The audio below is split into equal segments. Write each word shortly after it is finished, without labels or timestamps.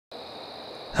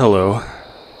Hello.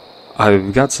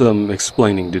 I've got some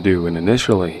explaining to do, and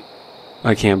initially,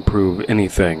 I can't prove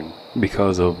anything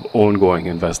because of ongoing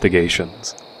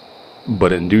investigations.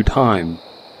 But in due time,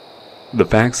 the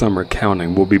facts I'm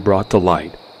recounting will be brought to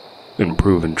light and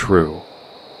proven true.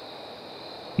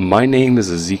 My name is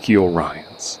Ezekiel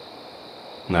Ryans,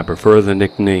 and I prefer the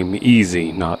nickname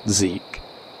Easy, not Zeke.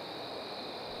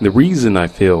 The reason I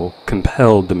feel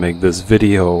compelled to make this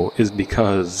video is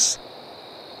because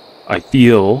I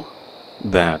feel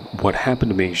that what happened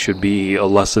to me should be a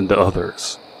lesson to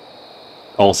others.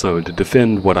 Also, to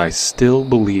defend what I still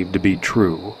believe to be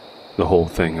true, the whole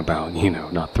thing about,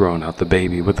 not throwing out the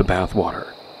baby with the bathwater.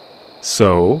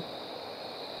 So,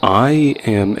 I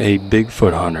am a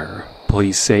Bigfoot hunter.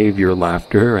 Please save your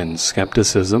laughter and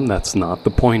skepticism. That's not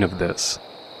the point of this.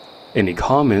 Any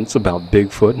comments about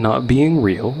Bigfoot not being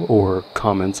real, or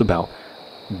comments about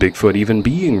Bigfoot even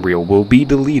being real, will be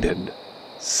deleted.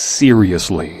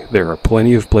 Seriously, there are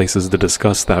plenty of places to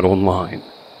discuss that online.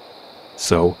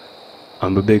 So,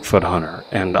 I'm a Bigfoot hunter,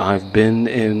 and I've been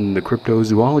in the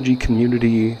cryptozoology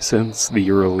community since the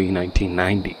early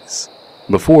 1990s,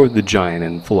 before the giant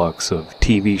influx of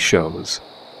TV shows.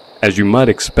 As you might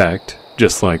expect,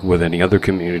 just like with any other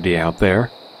community out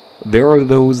there are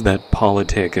those that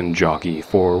politic and jockey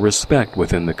for respect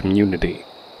within the community,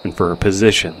 and for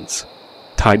positions.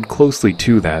 Tied closely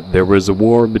to that, there was a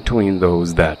war between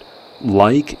those that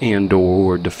like and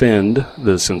or defend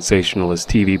the sensationalist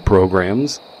TV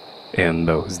programs, and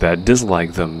those that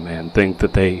dislike them and think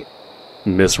that they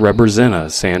misrepresent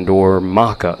us and or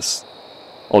mock us.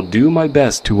 I'll do my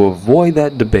best to avoid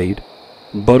that debate,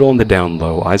 but on the down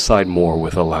low, I side more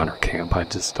with the latter camp. I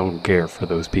just don't care for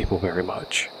those people very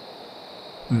much.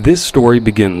 This story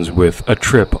begins with a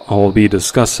trip I'll be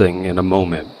discussing in a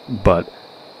moment, but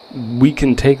we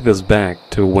can take this back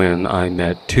to when I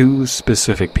met two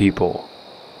specific people,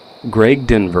 Greg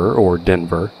Denver, or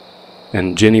Denver,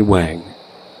 and Jenny Wang.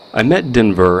 I met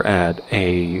Denver at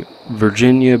a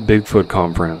Virginia Bigfoot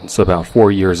conference about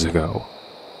 4 years ago.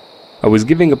 I was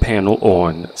giving a panel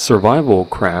on survival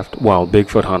craft while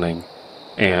Bigfoot hunting,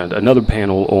 and another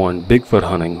panel on Bigfoot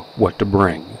hunting, what to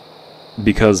bring.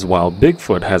 Because while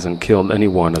Bigfoot hasn't killed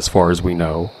anyone as far as we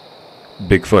know,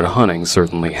 Bigfoot hunting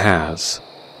certainly has.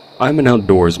 I'm an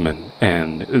outdoorsman,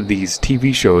 and these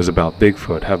TV shows about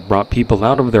Bigfoot have brought people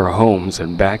out of their homes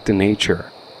and back to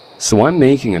nature. So I'm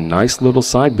making a nice little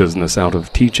side business out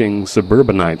of teaching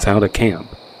suburbanites how to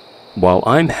camp. While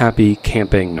I'm happy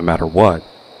camping no matter what,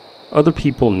 other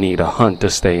people need a hunt to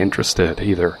stay interested,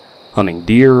 either hunting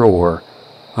deer or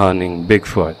hunting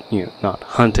Bigfoot. Not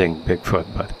hunting Bigfoot,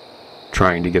 but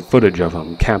trying to get footage of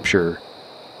him, capture,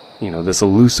 this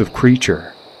elusive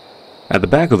creature. At the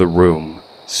back of the room,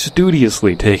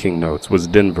 studiously taking notes, was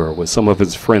Denver with some of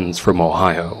his friends from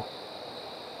Ohio.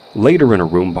 Later in a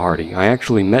room party, I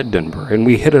actually met Denver, and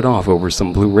we hit it off over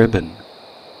some blue ribbon,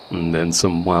 and then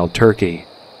some wild turkey,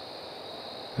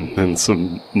 and then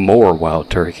some more wild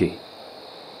turkey.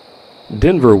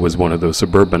 Denver was one of those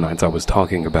suburbanites I was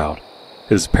talking about.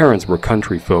 His parents were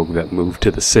country folk that moved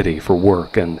to the city for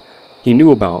work, and he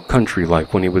knew about country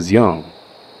life when he was young,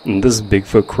 and this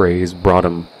Bigfoot craze brought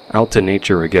him out to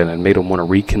nature again and made him want to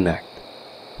reconnect.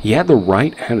 He had the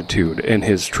right attitude, and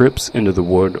his trips into the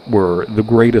wood were the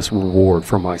greatest reward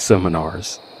for my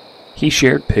seminars. He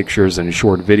shared pictures and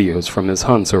short videos from his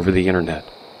hunts over the internet,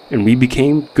 and we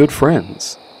became good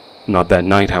friends. Not that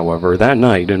night, however. That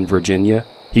night in Virginia,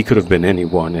 he could have been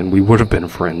anyone, and we would have been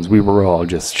friends. We were all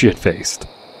just shit-faced.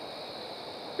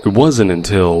 It wasn't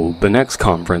until the next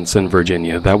conference in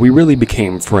Virginia that we really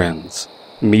became friends,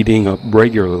 meeting up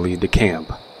regularly to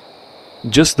camp.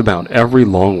 Just about every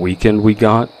long weekend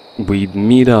we'd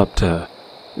meet up to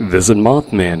visit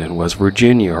Mothman in West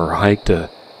Virginia or hike to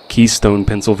Keystone,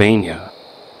 Pennsylvania,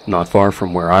 not far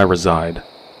from where I reside.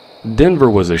 Denver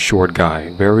was a short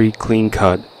guy, very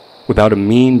clean-cut, without a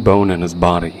mean bone in his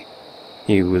body.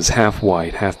 He was half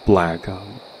white, half black.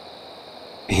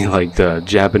 He liked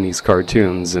Japanese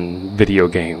cartoons and video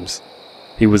games.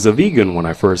 He was a vegan when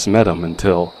I first met him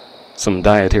until some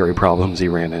dietary problems he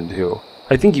ran into.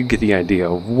 I think you get the idea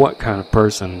of what kind of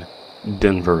person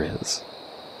Denver is.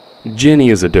 Jenny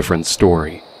is a different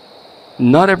story.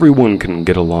 Not everyone can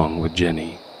get along with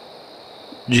Jenny.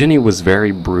 Jenny was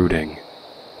very brooding,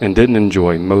 and didn't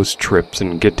enjoy most trips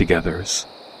and get-togethers.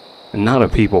 Not a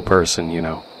people person,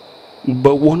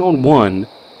 But one-on-one,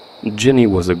 Jenny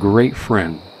was a great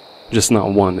friend, just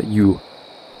not one that you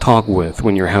talk with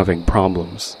when you're having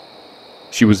problems.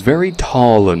 She was very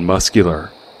tall and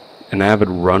muscular, an avid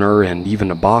runner and even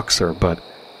a boxer, but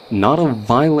not a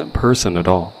violent person at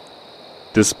all.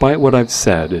 Despite what I've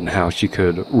said and how she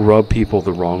could rub people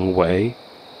the wrong way,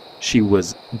 she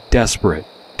was desperate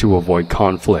to avoid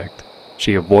conflict.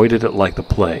 She avoided it like the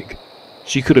plague.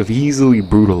 She could have easily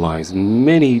brutalized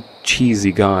many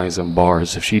cheesy guys in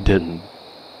bars if she didn't.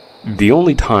 The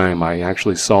only time I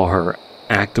actually saw her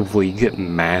actively get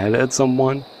mad at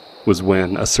someone was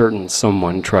when a certain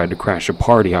someone tried to crash a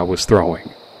party I was throwing.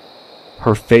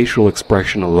 Her facial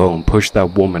expression alone pushed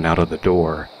that woman out of the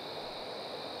door.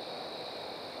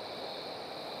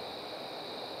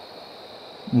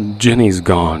 Jenny's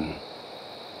gone.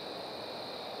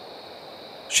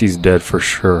 She's dead for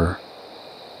sure.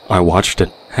 I watched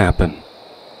it happen.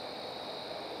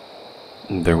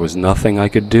 There was nothing I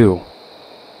could do.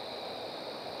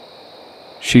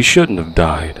 She shouldn't have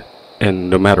died, and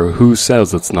no matter who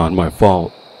says it's not my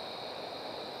fault,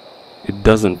 it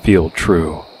doesn't feel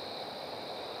true.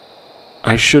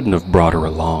 I shouldn't have brought her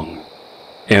along,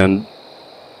 and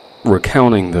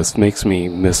recounting this makes me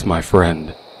miss my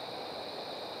friend.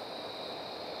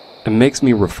 It makes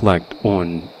me reflect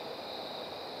on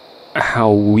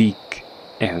how weak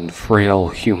and frail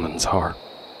humans are.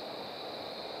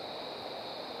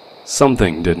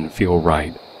 Something didn't feel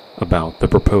right about the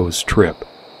proposed trip.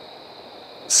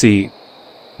 See,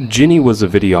 Ginny was a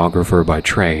videographer by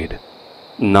trade,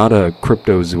 not a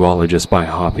cryptozoologist by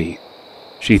hobby.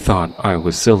 She thought I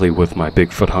was silly with my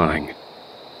Bigfoot hunting.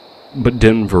 But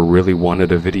Denver really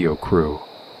wanted a video crew,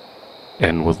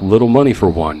 and with little money for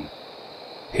one,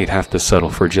 he'd have to settle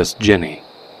for just Ginny.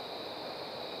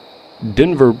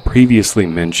 Denver previously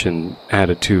mentioned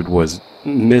attitude was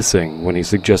missing when he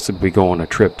suggested we go on a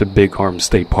trip to Bighorn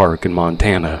State Park in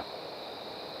Montana.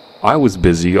 I was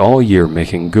busy all year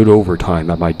making good overtime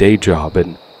at my day job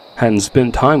and hadn't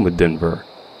spent time with Denver,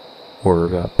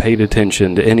 or paid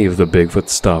attention to any of the Bigfoot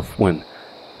stuff when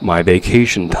my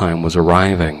vacation time was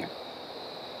arriving.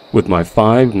 With my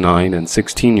 5, 9, and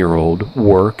 16-year-old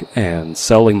work and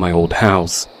selling my old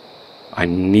house, I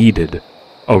needed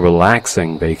a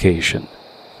relaxing vacation.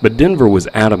 But Denver was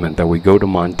adamant that we go to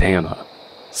Montana.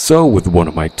 So with one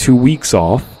of my 2 weeks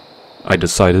off, I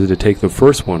decided to take the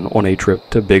first one on a trip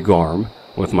to Big Arm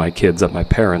with my kids at my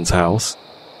parents' house,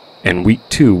 and week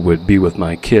 2 would be with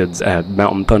my kids at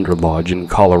Mountain Thunder Lodge in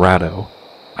Colorado.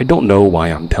 I don't know why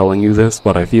I'm telling you this,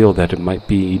 but I feel that it might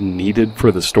be needed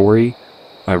for the story.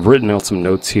 I've written out some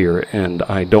notes here, and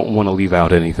I don't want to leave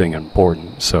out anything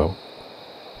important, so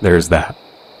there's that.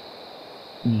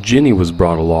 Ginny was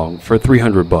brought along for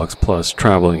 $300 plus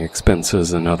traveling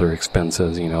expenses and other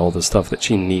expenses, all the stuff that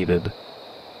she needed.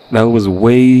 That was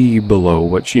way below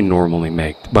what she normally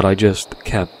made, but I just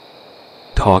kept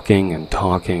talking and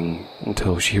talking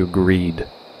until she agreed.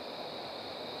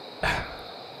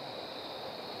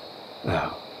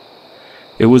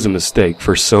 It was a mistake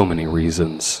for so many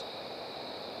reasons.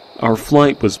 Our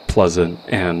flight was pleasant,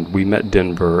 and we met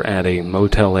Denver at a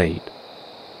Motel 8.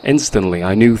 Instantly,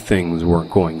 I knew things weren't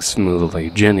going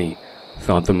smoothly. Jenny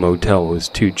thought the motel was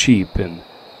too cheap, and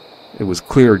it was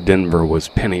clear Denver was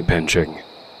penny pinching.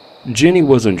 Jenny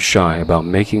wasn't shy about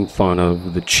making fun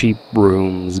of the cheap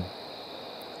rooms,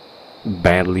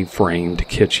 badly framed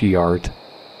kitschy art,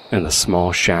 and the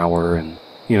small shower, and,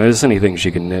 just anything she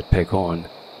could nitpick on.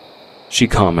 She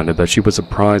commented that she was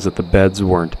surprised that the beds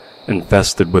weren't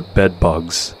infested with bed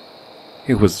bugs.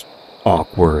 It was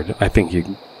awkward. I think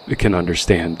you can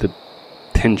understand the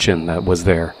tension that was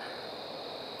there.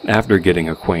 After getting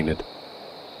acquainted,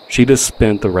 she just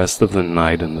spent the rest of the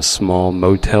night in the small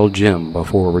motel gym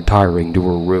before retiring to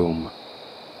her room.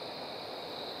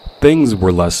 Things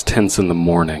were less tense in the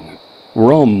morning.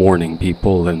 We're all morning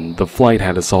people, and the flight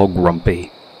had us all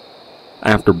grumpy.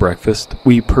 After breakfast,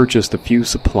 we purchased a few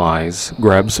supplies,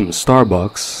 grabbed some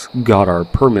Starbucks, got our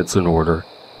permits in order,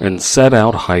 and set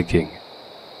out hiking.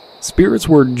 Spirits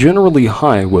were generally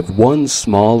high with one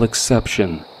small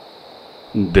exception: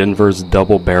 Denver's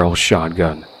double-barrel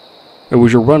shotgun. It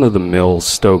was your run-of-the-mill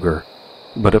Stoker,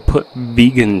 but it put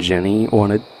vegan Jenny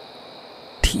on a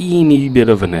teeny bit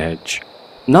of an edge.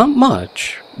 Not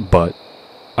much, but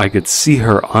I could see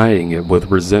her eyeing it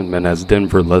with resentment as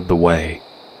Denver led the way.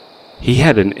 He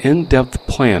had an in-depth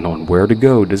plan on where to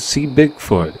go to see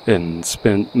Bigfoot and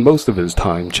spent most of his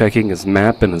time checking his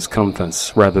map and his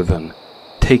compass rather than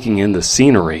taking in the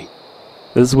scenery.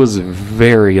 This was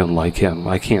very unlike him.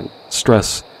 I can't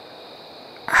stress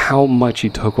how much he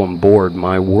took on board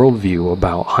my worldview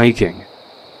about hiking,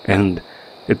 and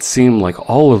it seemed like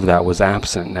all of that was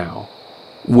absent now.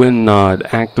 When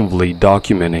not actively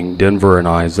documenting Denver and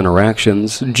I's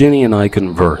interactions, Jenny and I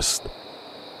conversed.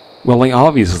 While I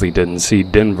obviously didn't see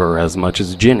Denver as much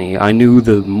as Jenny, I knew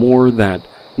the more that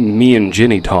me and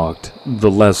Ginny talked,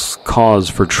 the less cause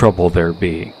for trouble there'd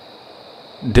be.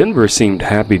 Denver seemed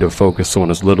happy to focus on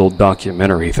his little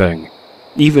documentary thing,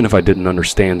 even if I didn't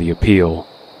understand the appeal.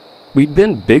 We'd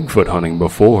been Bigfoot hunting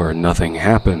before and nothing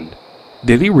happened.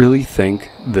 Did he really think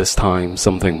this time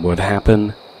something would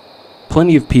happen?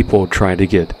 Plenty of people try to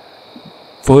get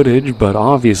footage, but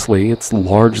obviously it's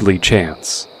largely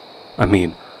chance. I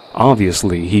mean,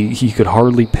 obviously he could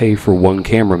hardly pay for one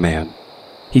cameraman.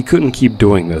 He couldn't keep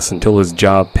doing this until his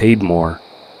job paid more,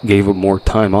 gave him more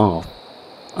time off.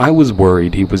 I was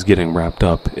worried he was getting wrapped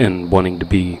up in wanting to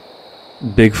be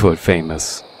Bigfoot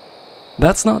famous.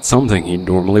 That's not something he'd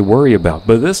normally worry about,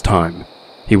 but this time,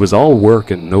 he was all work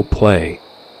and no play.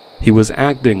 He was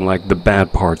acting like the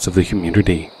bad parts of the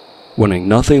community, wanting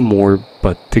nothing more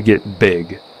but to get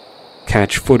big,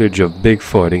 catch footage of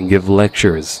Bigfoot and give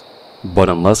lectures. But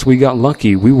unless we got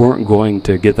lucky, we weren't going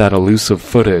to get that elusive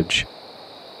footage.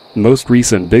 Most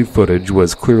recent big footage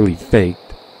was clearly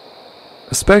faked,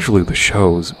 especially the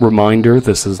shows. Reminder,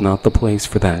 this is not the place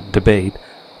for that debate,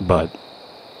 but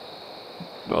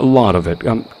a lot of it.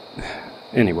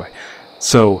 Anyway,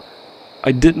 so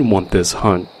I didn't want this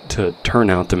hunt to turn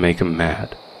out to make him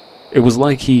mad. It was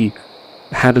like he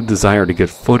had a desire to get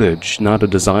footage, not a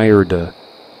desire to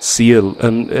see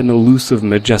an elusive,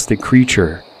 majestic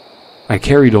creature. I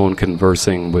carried on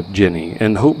conversing with Ginny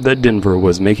and hoped that Denver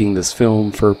was making this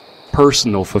film for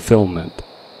personal fulfillment.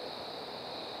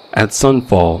 At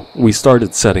sunfall, we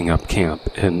started setting up camp,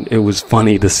 and it was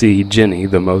funny to see Ginny,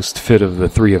 the most fit of the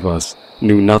three of us,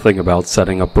 knew nothing about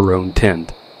setting up her own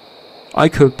tent. I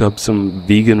cooked up some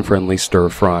vegan-friendly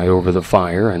stir-fry over the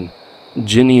fire, and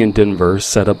Ginny and Denver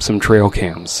set up some trail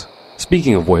cams.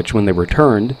 Speaking of which, when they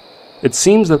returned, it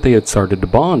seems that they had started to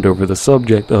bond over the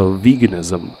subject of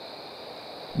veganism.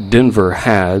 Denver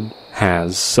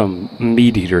has some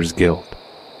meat-eater's guilt.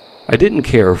 I didn't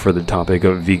care for the topic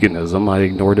of veganism. I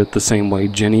ignored it the same way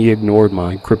Ginny ignored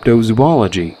my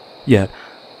cryptozoology. Yet,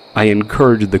 I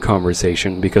encouraged the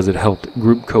conversation because it helped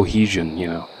group cohesion,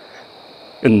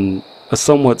 in a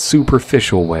somewhat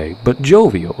superficial way, but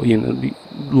jovial,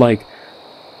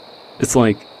 it's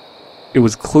like it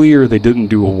was clear they didn't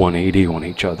do a 180 on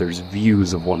each other's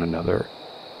views of one another,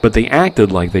 but they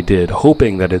acted like they did,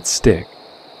 hoping that it'd stick.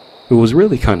 It was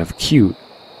really kind of cute.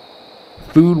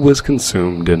 Food was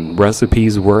consumed and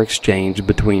recipes were exchanged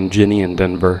between Ginny and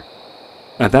Denver.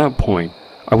 At that point,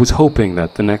 I was hoping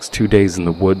that the next 2 days in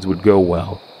the woods would go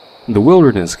well. The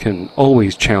wilderness can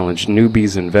always challenge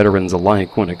newbies and veterans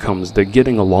alike when it comes to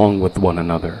getting along with one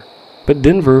another. But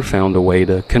Denver found a way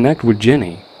to connect with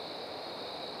Ginny.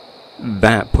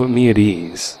 That put me at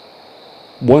ease.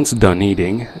 Once done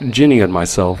eating, Ginny and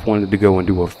myself wanted to go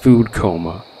into a food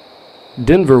coma.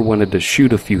 Denver wanted to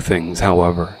shoot a few things,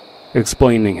 however,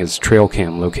 explaining his trail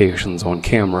cam locations on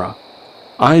camera.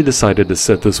 I decided to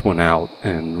sit this one out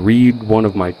and read one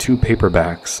of my 2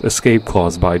 paperbacks, Escape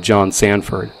Clause by John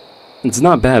Sanford. It's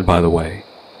not bad, by the way.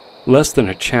 Less than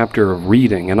a chapter of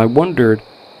reading, and I wondered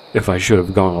if I should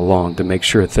have gone along to make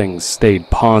sure things stayed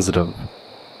positive.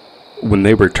 When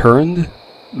they returned,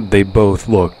 they both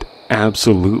looked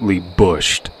absolutely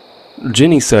bushed.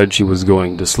 Ginny said she was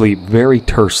going to sleep very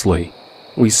tersely.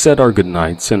 We said our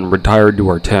goodnights and retired to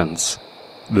our tents.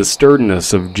 The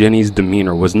sternness of Ginny's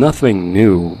demeanor was nothing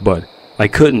new, but I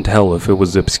couldn't tell if it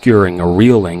was obscuring a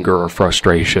real anger or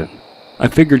frustration. I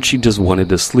figured she just wanted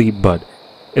to sleep, but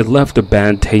it left a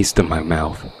bad taste in my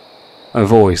mouth.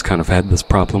 I've always kind of had this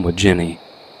problem with Ginny.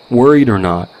 Worried or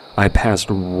not, I passed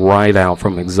right out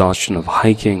from exhaustion of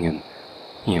hiking and,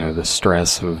 the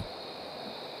stress of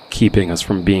keeping us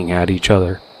from being at each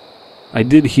other. I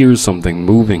did hear something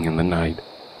moving in the night,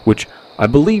 which I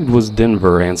believed was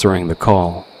Denver answering the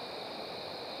call.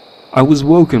 I was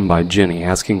woken by Ginny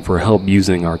asking for help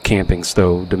using our camping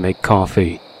stove to make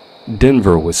coffee.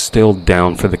 Denver was still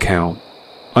down for the count.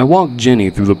 I walked Ginny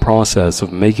through the process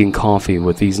of making coffee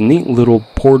with these neat little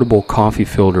portable coffee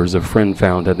filters a friend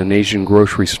found at an Asian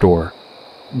grocery store.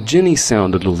 Ginny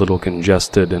sounded a little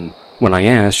congested, and when I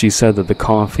asked, she said that the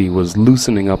coffee was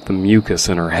loosening up the mucus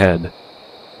in her head.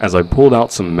 As I pulled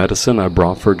out some medicine I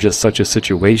brought for just such a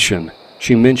situation,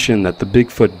 she mentioned that the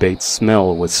Bigfoot bait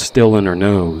smell was still in her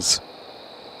nose.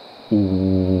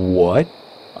 "What?"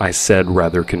 I said,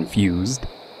 rather confused.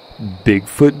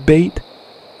 "Bigfoot bait?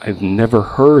 I've never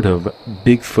heard of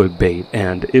Bigfoot bait,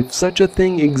 and if such a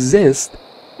thing exists,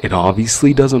 it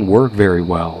obviously doesn't work very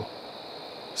well."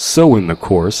 So in the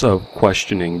course of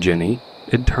questioning Ginny,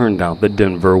 it turned out that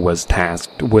Denver was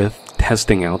tasked with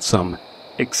testing out some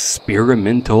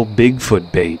experimental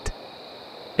Bigfoot bait.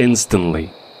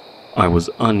 Instantly, I was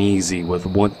uneasy with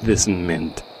what this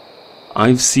meant.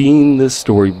 I've seen this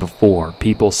story before,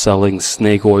 people selling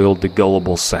snake oil to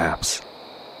gullible saps.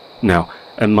 Now,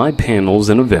 at my panels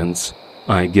and events,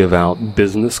 I give out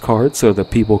business cards so that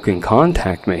people can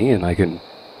contact me and I can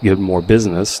get more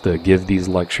business to give these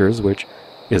lectures, which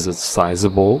is a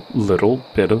sizable little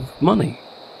bit of money.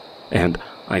 And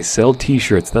I sell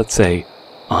t-shirts that say,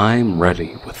 "I'm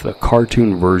ready," with a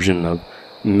cartoon version of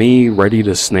me ready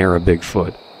to snare a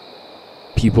Bigfoot.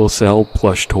 People sell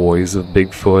plush toys of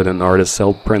Bigfoot and artists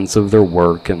sell prints of their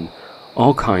work and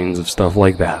all kinds of stuff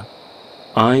like that.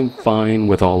 I'm fine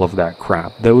with all of that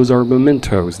crap. Those are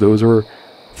mementos. Those are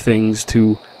things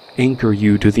to anchor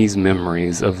you to these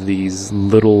memories of these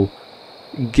little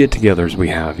get-togethers we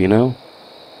have, you know?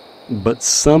 But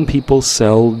some people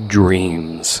sell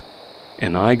dreams,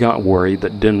 and I got worried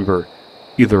that Denver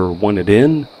either wanted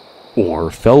in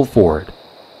or fell for it.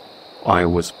 I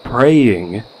was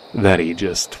praying that he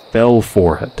just fell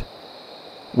for it.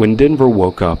 When Denver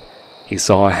woke up, he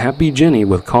saw a happy Jenny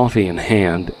with coffee in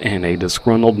hand and a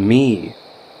disgruntled me,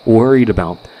 worried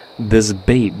about this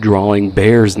bait drawing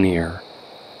bears near.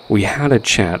 We had a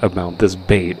chat about this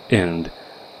bait and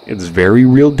its very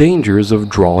real dangers of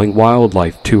drawing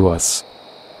wildlife to us.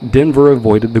 Denver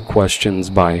avoided the questions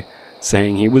by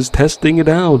saying he was testing it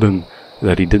out and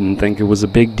that he didn't think it was a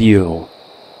big deal.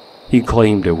 He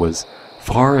claimed it was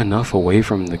far enough away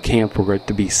from the camp for it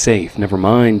to be safe, never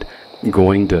mind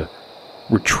going to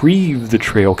retrieve the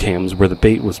trail cams where the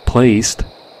bait was placed.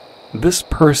 This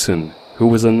person, who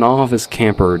was a novice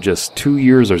camper just 2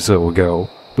 years or so ago,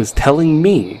 was telling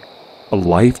me, a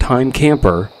lifetime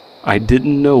camper, I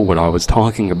didn't know what I was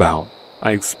talking about.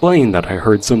 I explained that I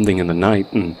heard something in the night,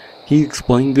 and he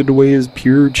explained it away as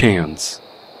pure chance.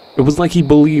 It was like he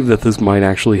believed that this might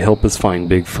actually help us find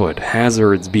Bigfoot.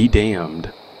 Hazards be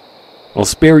damned. I'll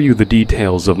spare you the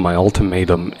details of my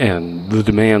ultimatum and the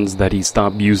demands that he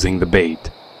stop using the bait,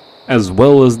 as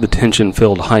well as the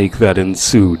tension-filled hike that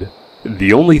ensued.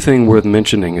 The only thing worth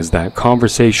mentioning is that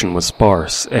conversation was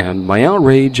sparse, and my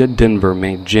outrage at Denver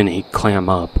made Jenny clam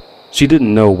up. She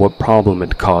didn't know what problem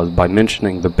it caused by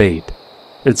mentioning the bait.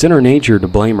 It's in her nature to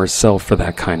blame herself for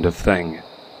that kind of thing.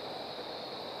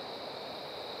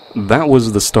 That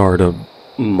was the start of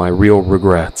my real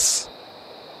regrets.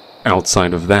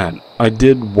 Outside of that, I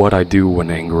did what I do when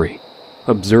angry.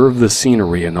 Observe the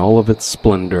scenery in all of its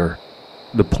splendor.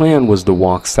 The plan was to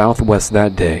walk southwest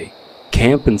that day,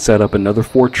 camp and set up another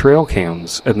 4 trail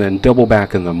cams, and then double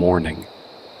back in the morning.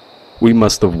 We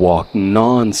must have walked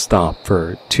non-stop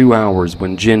for 2 hours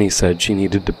when Jenny said she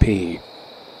needed to pee.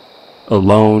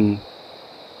 Alone,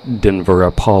 Denver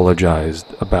apologized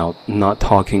about not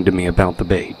talking to me about the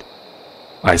bait.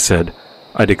 I said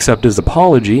I'd accept his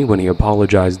apology when he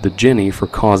apologized to Jenny for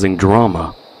causing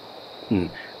drama. And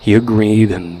he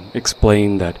agreed and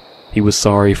explained that he was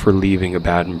sorry for leaving a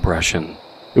bad impression.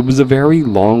 It was a very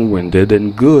long-winded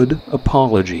and good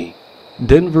apology.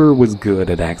 Denver was good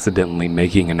at accidentally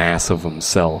making an ass of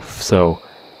himself, so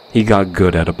he got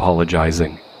good at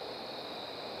apologizing.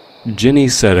 Jenny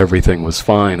said everything was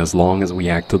fine as long as we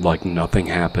acted like nothing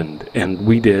happened, and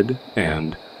we did,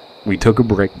 and we took a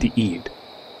break to eat.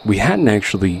 We hadn't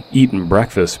actually eaten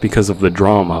breakfast because of the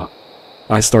drama.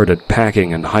 I started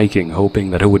packing and hiking,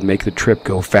 hoping that it would make the trip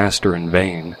go faster in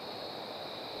vain.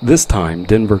 This time,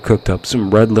 Denver cooked up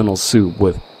some red lentil soup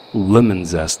with lemon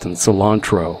zest and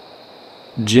cilantro.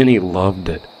 Jenny loved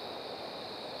it.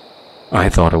 I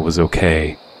thought it was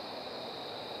okay.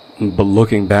 But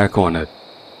looking back on it,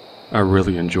 I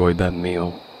really enjoyed that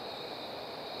meal.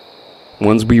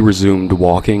 Once we resumed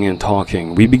walking and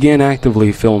talking, we began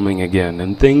actively filming again,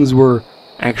 and things were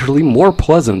actually more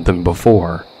pleasant than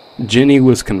before. Jenny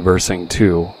was conversing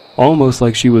too, almost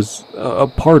like she was a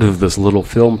part of this little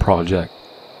film project,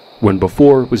 when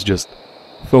before it was just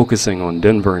focusing on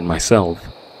Denver and myself.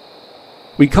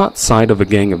 We caught sight of a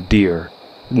gang of deer.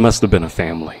 It must have been a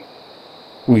family.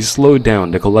 We slowed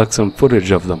down to collect some footage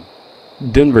of them.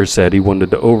 Denver said he wanted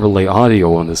to overlay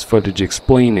audio on this footage,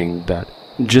 explaining that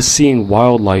just seeing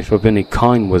wildlife of any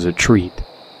kind was a treat.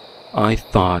 I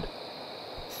thought,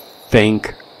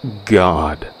 thank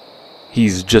God.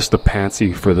 He's just a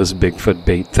patsy for this Bigfoot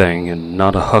bait thing and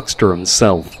not a huckster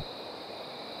himself.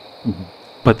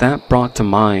 But that brought to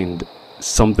mind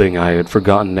something I had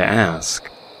forgotten to ask.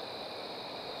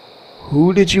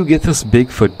 Who did you get this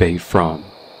Bigfoot bait from?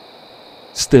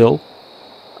 Still,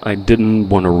 I didn't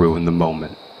want to ruin the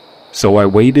moment, so I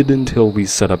waited until we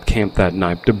set up camp that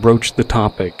night to broach the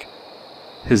topic.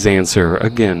 His answer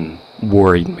again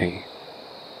worried me.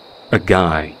 A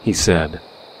guy, he said.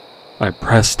 I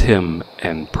pressed him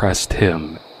and pressed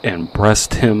him and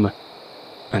pressed him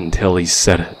until he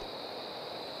said it.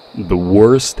 The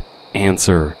worst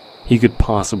answer he could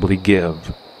possibly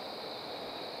give.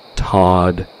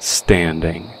 Todd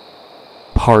Standing.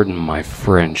 Pardon my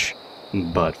French,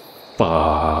 but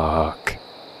fuck.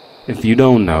 If you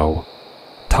don't know,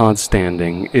 Todd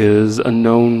Standing is a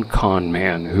known con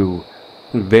man who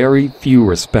very few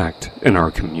respect in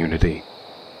our community.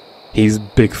 He's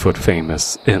Bigfoot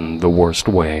famous in the worst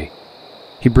way.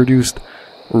 He produced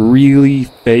really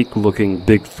fake-looking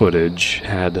Big footage,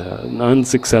 had an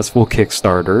unsuccessful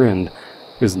Kickstarter, and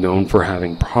is known for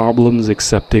having problems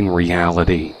accepting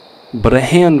reality. But a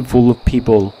handful of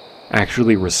people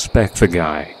actually respect the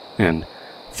guy and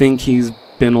think he's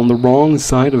been on the wrong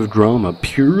side of drama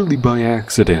purely by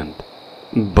accident.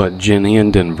 But Jenny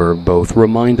and Denver both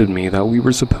reminded me that we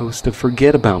were supposed to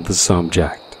forget about the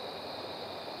subject.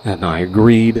 And I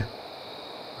agreed.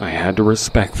 I had to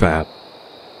respect that.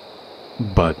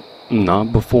 But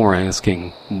not before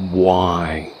asking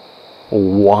why.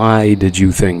 Why did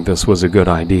you think this was a good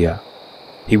idea?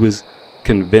 He was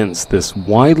convinced this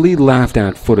widely laughed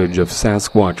at footage of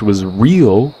Sasquatch was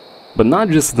real, but not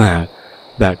just that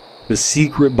the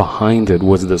secret behind it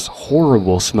was this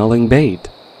horrible smelling bait.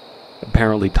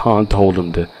 Apparently Todd told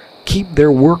him to keep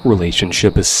their work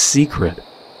relationship a secret.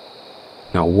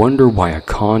 Now wonder why a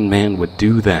con man would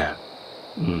do that.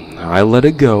 I let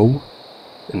it go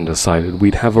and decided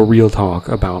we'd have a real talk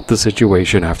about the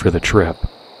situation after the trip.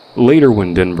 Later,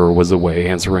 when Denver was away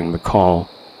answering the call,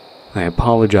 I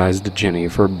apologized to Jenny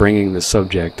for bringing the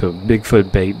subject of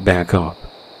Bigfoot bait back up,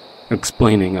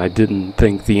 explaining I didn't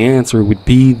think the answer would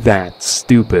be that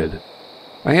stupid.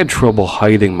 I had trouble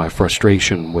hiding my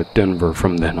frustration with Denver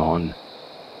from then on.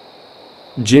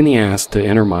 Jenny asked to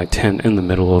enter my tent in the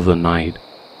middle of the night,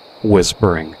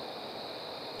 whispering.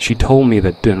 She told me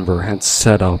that Denver had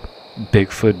set up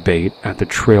Bigfoot bait at the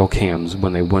trail cams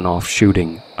when they went off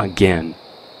shooting again.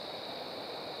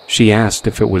 She asked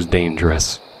if it was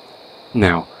dangerous.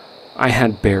 Now, I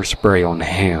had bear spray on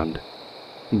hand,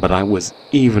 but I was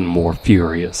even more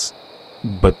furious.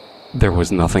 But there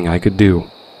was nothing I could do.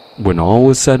 When all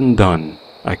was said and done,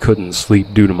 I couldn't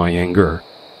sleep due to my anger.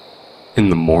 In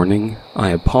the morning, I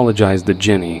apologized to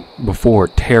Jenny before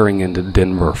tearing into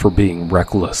Denver for being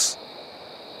reckless.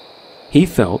 He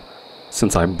felt,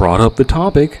 since I brought up the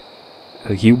topic,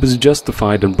 he was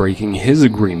justified in breaking his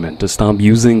agreement to stop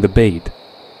using the bait.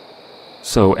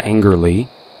 So angrily,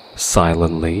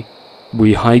 silently,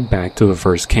 we hiked back to the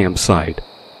first campsite.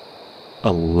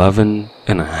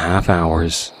 11.5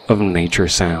 hours of nature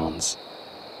sounds.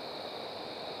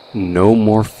 No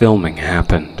more filming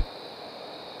happened.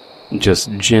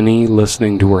 Just Jenny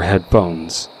listening to her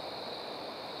headphones.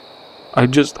 I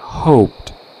just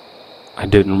hoped I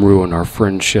didn't ruin our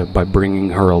friendship by bringing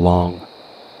her along.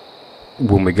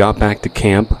 When we got back to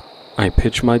camp, I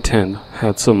pitched my tent,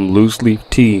 had some loose leaf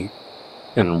tea,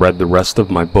 and read the rest of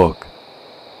my book.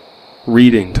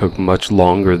 Reading took much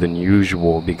longer than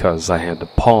usual because I had to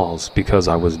pause because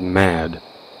I was mad.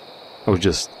 I was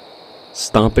just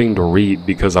stopping to read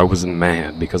because I was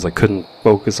mad, because I couldn't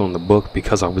focus on the book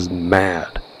because I was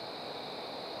mad.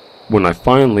 When I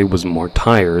finally was more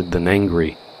tired than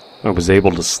angry, I was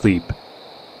able to sleep.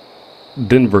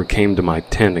 Denver came to my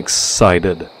tent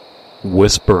excited,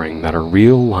 whispering that a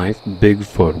real-life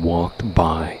Bigfoot walked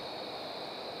by.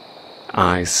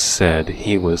 I said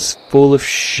he was full of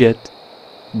shit,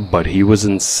 but he was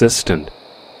insistent.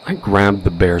 I grabbed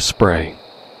the bear spray.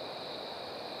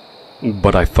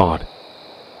 But I thought,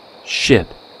 shit,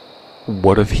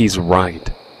 what if he's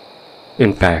right?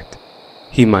 In fact,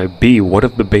 he might be. What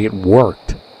if the bait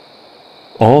worked?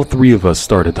 All three of us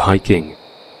started hiking,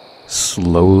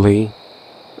 slowly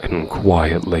and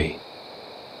quietly.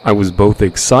 I was both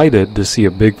excited to see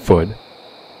a Bigfoot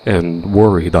and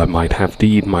worried I might have to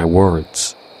eat my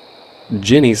words.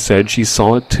 Jenny said she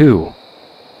saw it too.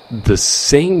 The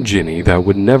same Jenny that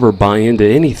would never buy into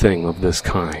anything of this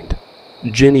kind.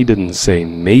 Jenny didn't say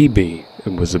maybe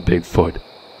it was a Bigfoot.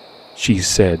 She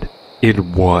said it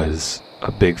was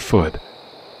a Bigfoot.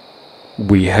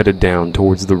 We headed down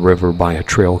towards the river by a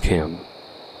trail cam.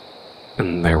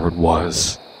 And there it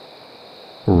was,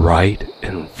 right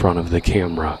in front of the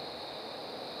camera.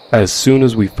 As soon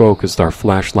as we focused our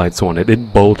flashlights on it,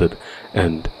 it bolted,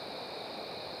 and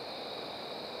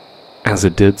as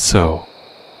it did so,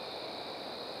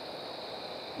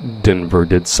 Denver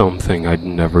did something I'd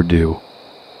never do.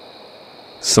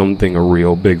 Something a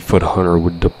real Bigfoot hunter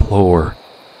would deplore.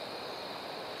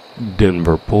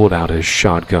 Denver pulled out his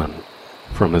shotgun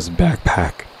from his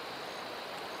backpack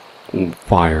and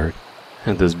fired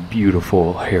at this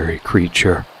beautiful hairy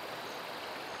creature.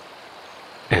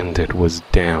 And it was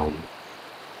down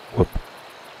with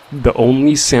the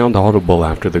only sound audible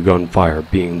after the gunfire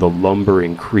being the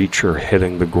lumbering creature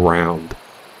hitting the ground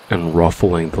and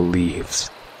ruffling the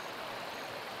leaves.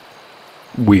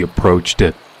 We approached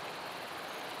it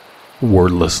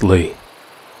wordlessly.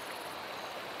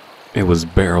 It was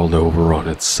barreled over on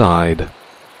its side,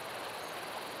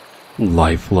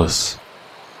 lifeless.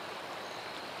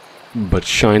 But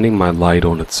shining my light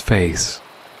on its face,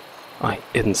 I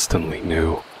instantly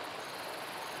knew.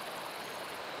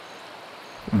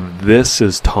 This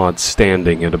is Todd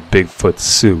Standing in a Bigfoot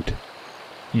suit.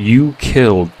 You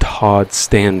killed Todd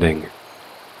Standing,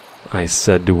 I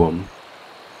said to him,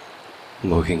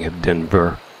 looking at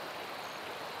Denver.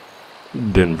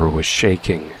 Denver was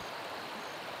shaking.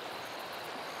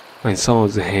 I saw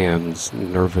his hands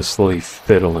nervously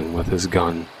fiddling with his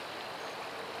gun.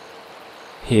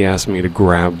 He asked me to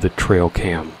grab the trail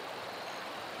cam,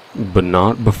 but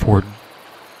not before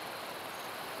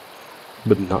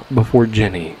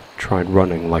Jenny tried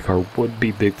running like our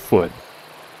would-be Bigfoot.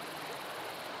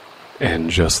 And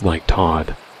just like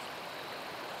Todd,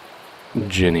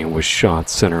 Jenny was shot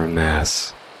center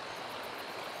mass.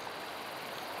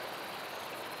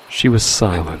 She was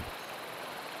silent.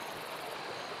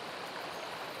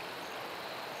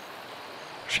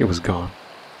 She was gone.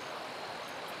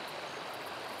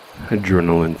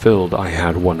 Adrenaline filled, I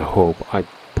had one hope. I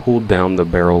pulled down the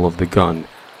barrel of the gun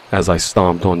as I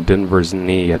stomped on Denver's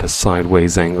knee at a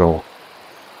sideways angle,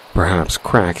 perhaps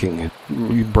cracking it,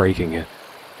 breaking it.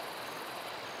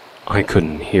 I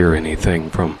couldn't hear anything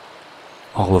from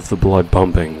all of the blood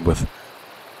pumping. With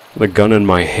the gun in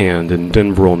my hand and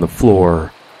Denver on the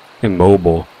floor,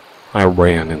 immobile, I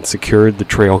ran and secured the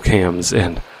trail cams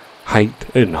and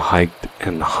hiked and hiked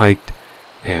and hiked,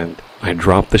 and I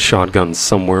dropped the shotgun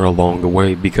somewhere along the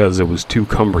way because it was too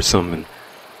cumbersome, and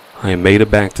I made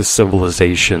it back to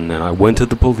civilization, and I went to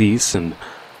the police, and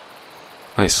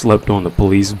I slept on the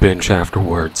police bench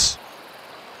afterwards.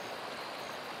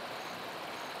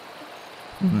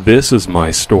 This is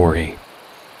my story.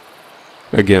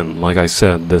 Again, like I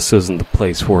said, this isn't the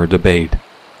place for a debate.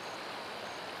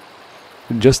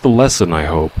 Just a lesson, I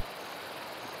hope.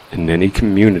 In any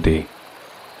community,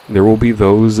 there will be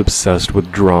those obsessed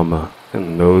with drama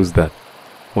and those that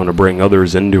want to bring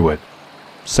others into it.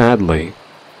 Sadly,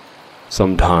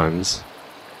 sometimes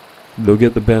they'll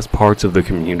get the best parts of the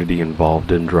community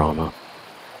involved in drama.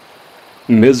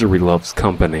 Misery loves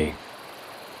company,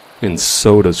 and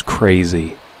so does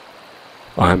crazy.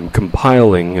 I'm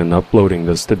compiling and uploading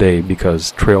this today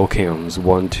because trail cams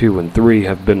 1, 2, and 3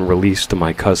 have been released to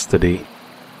my custody.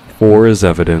 4 is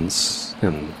evidence,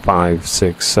 and 5,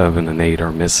 6, 7, and 8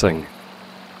 are missing.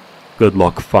 Good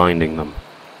luck finding them.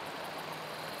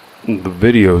 The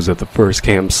videos at the first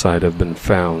campsite have been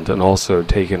found and also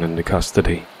taken into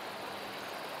custody.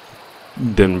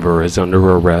 Denver is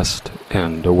under arrest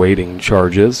and awaiting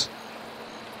charges.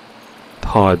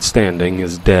 Todd Standing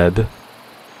is dead.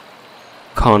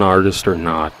 Con artist or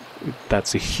not,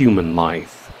 that's a human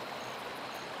life.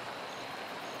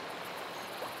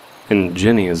 And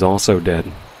Jenny is also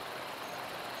dead.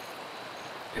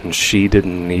 And she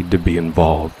didn't need to be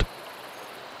involved.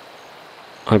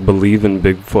 I believe in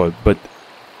Bigfoot, but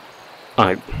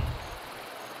the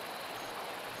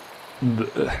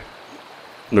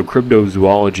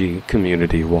cryptozoology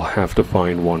community will have to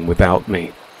find one without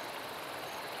me.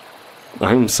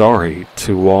 I'm sorry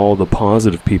to all the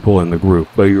positive people in the group,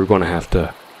 but you're going to have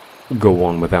to go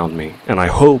on without me. And I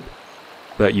hope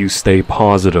that you stay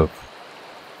positive.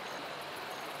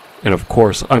 And of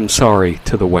course, I'm sorry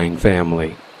to the Wang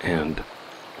family and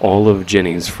all of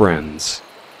Jenny's friends.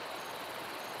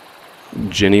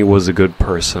 Jenny was a good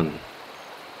person.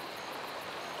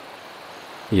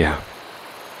 Yeah.